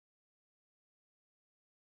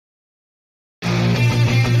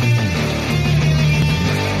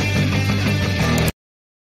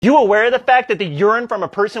You aware of the fact that the urine from a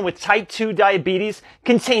person with type 2 diabetes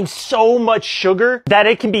contains so much sugar that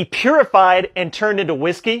it can be purified and turned into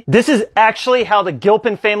whiskey? This is actually how the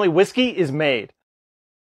Gilpin family whiskey is made.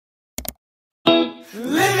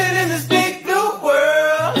 Living in this big blue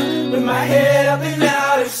world, with my head up in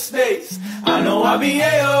outer space. I know I'll be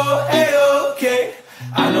A-O-A-OK.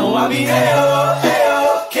 I know I'll be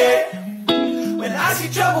A-O-A-OK. When I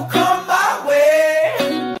see trouble come my way.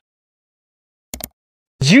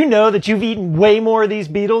 Did you know that you've eaten way more of these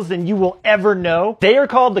beetles than you will ever know? They are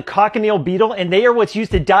called the cochineal beetle, and they are what's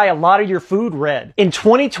used to dye a lot of your food red. In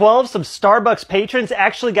 2012, some Starbucks patrons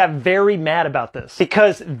actually got very mad about this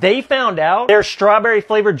because they found out their strawberry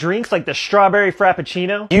flavored drinks, like the strawberry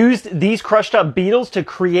frappuccino, used these crushed up beetles to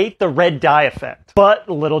create the red dye effect. But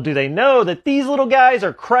little do they know that these little guys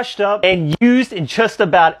are crushed up and used in just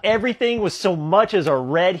about everything with so much as a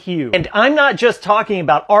red hue. And I'm not just talking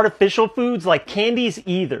about artificial foods like candies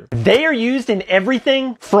either. They are used in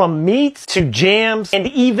everything from meats to jams and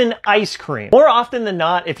even ice cream. More often than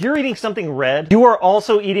not, if you're eating something red, you are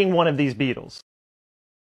also eating one of these beetles.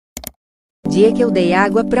 Dia que eu dei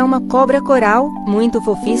água para uma cobra coral, muito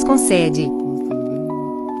fofis com sede.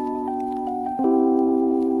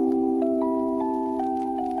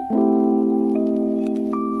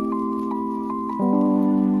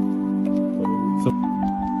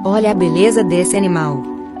 Olha a beleza desse animal.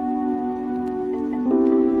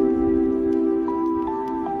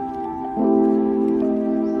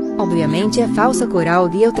 Obviamente é falsa coral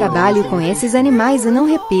e eu trabalho com esses animais e não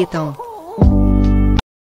repitam.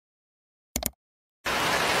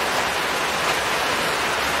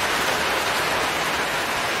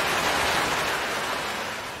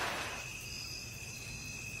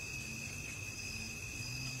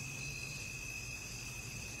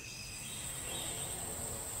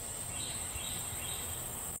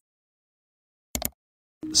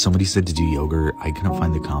 Somebody said to do yogurt. I couldn't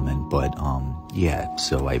find the comment, but yeah,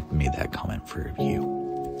 so I made that comment for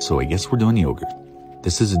you. So I guess we're doing yogurt.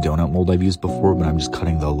 This is a donut mold I've used before, but I'm just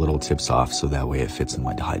cutting the little tips off so that way it fits in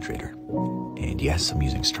my dehydrator. And yes, I'm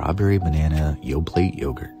using strawberry, banana, Yoplait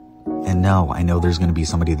yogurt. And no, I know there's gonna be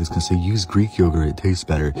somebody that's gonna say, use Greek yogurt, it tastes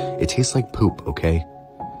better. It tastes like poop, okay?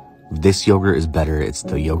 This yogurt is better. It's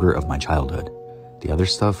the yogurt of my childhood. The other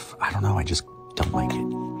stuff, I don't know, I just don't like it.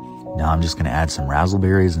 Now I'm just going to add some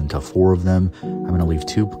raspberries into 4 of them. I'm going to leave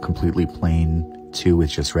 2 completely plain, 2 with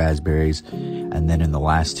just raspberries. And then in the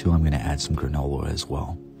last 2, I'm going to add some granola as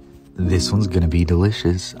well. This one's going to be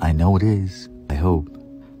delicious. I know it is. I hope.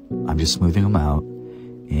 I'm just smoothing them out.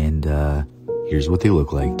 And here's what they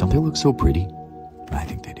look like. Don't they look so pretty? I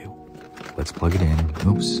think they do. Let's plug it in.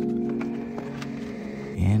 Oops.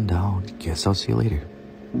 And I guess I'll see you later.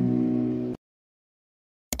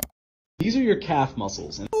 These are your calf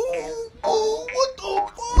muscles. And Oh, what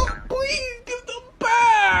the fuck? Please give them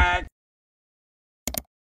back!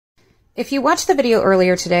 If you watched the video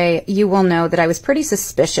earlier today, you will know that I was pretty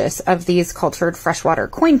suspicious of these cultured freshwater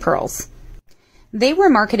coin pearls. They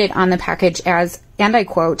were marketed on the package as, and I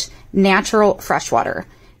quote, natural freshwater.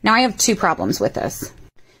 Now I have 2 problems with this.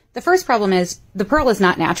 The first problem is the pearl is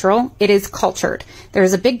not natural, it is cultured. There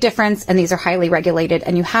is a big difference and these are highly regulated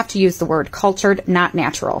and you have to use the word cultured, not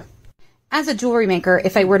natural. As a jewelry maker,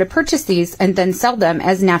 if I were to purchase these and then sell them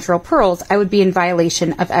as natural pearls, I would be in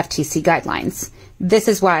violation of FTC guidelines. This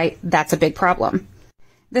is why that's a big problem.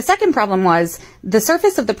 The second problem was the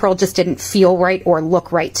surface of the pearl just didn't feel right or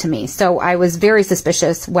look right to me, so I was very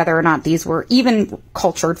suspicious whether or not these were even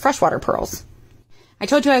cultured freshwater pearls. I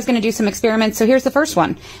told you I was going to do some experiments, so here's the first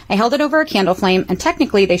one. I held it over a candle flame, and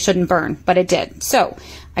technically they shouldn't burn, but it did. So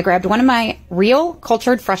I grabbed one of my real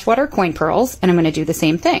cultured freshwater coin pearls, and I'm going to do the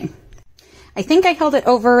same thing. I think I held it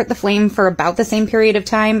over the flame for about the same period of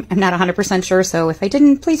time. I'm not 100% sure, so if I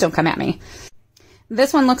didn't, please don't come at me.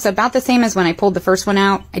 This one looks about the same as when I pulled the first one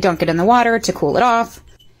out. I dunk it in the water to cool it off.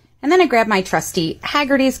 And then I grab my trusty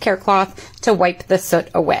Haggerty's care cloth to wipe the soot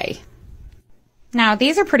away. Now,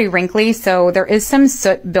 these are pretty wrinkly, so there is some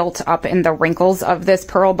soot built up in the wrinkles of this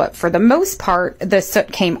pearl, but for the most part, the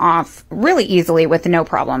soot came off really easily with no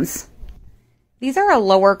problems. These are a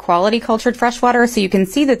lower quality cultured freshwater, so you can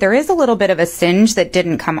see that there is a little bit of a singe that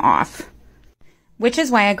didn't come off, which is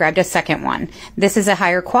why I grabbed a second one. This is a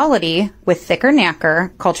higher quality with thicker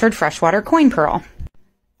nacre cultured freshwater coin pearl.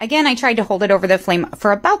 Again, I tried to hold it over the flame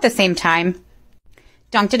for about the same time,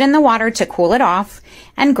 dunked it in the water to cool it off,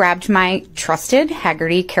 and grabbed my trusted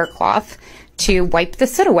Haggerty care cloth to wipe the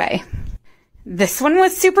soot away. This one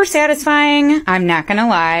was super satisfying, I'm not gonna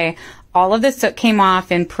lie. All of the soot came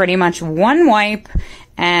off in pretty much one wipe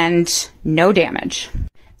and no damage.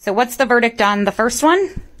 So what's the verdict on the first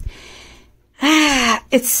one?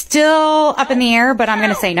 It's still up in the air, but I'm going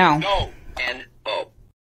to say no. No.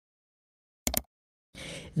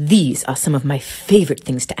 These are some of my favorite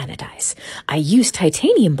things to anodize. I use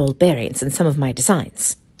titanium ball bearings in some of my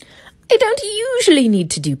designs. I don't usually need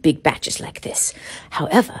to do big batches like this.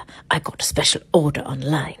 However, I got a special order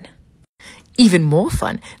online. Even more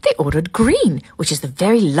fun, they ordered green, which is the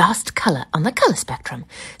very last color on the color spectrum.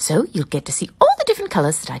 So you'll get to see all the different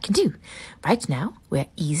colors that I can do. Right now, we're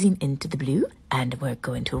easing into the blue, and we're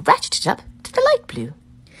going to ratchet it up to the light blue.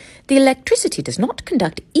 The electricity does not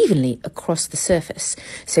conduct evenly across the surface,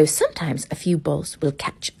 so sometimes a few balls will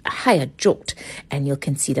catch a higher jolt, and you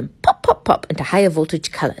can see them pop, pop, pop into higher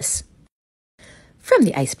voltage colors. From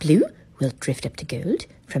the ice blue, we'll drift up to gold,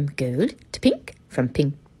 from gold to pink, from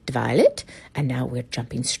pink to violet, and now we're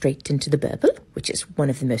jumping straight into the purple, which is one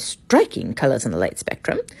of the most striking colors on the light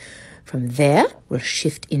spectrum. From there, we'll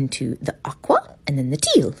shift into the aqua and then the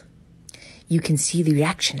teal. You can see the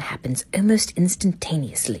reaction happens almost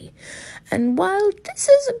instantaneously. And while this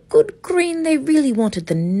is a good green, they really wanted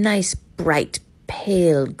the nice, bright,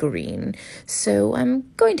 pale green. So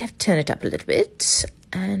I'm going to have to turn it up a little bit.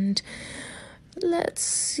 And let's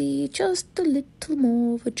see, just a little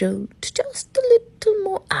more of a jolt, just a little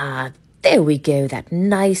more. There we go, that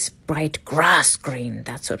nice, bright grass green.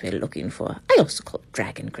 That's what we're looking for. I also call it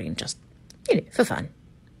dragon green, just, for fun.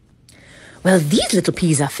 Well, these little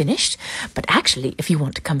peas are finished, but actually, if you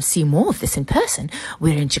want to come see more of this in person,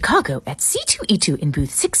 we're in Chicago at C2E2 in booth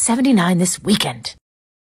 679 this weekend.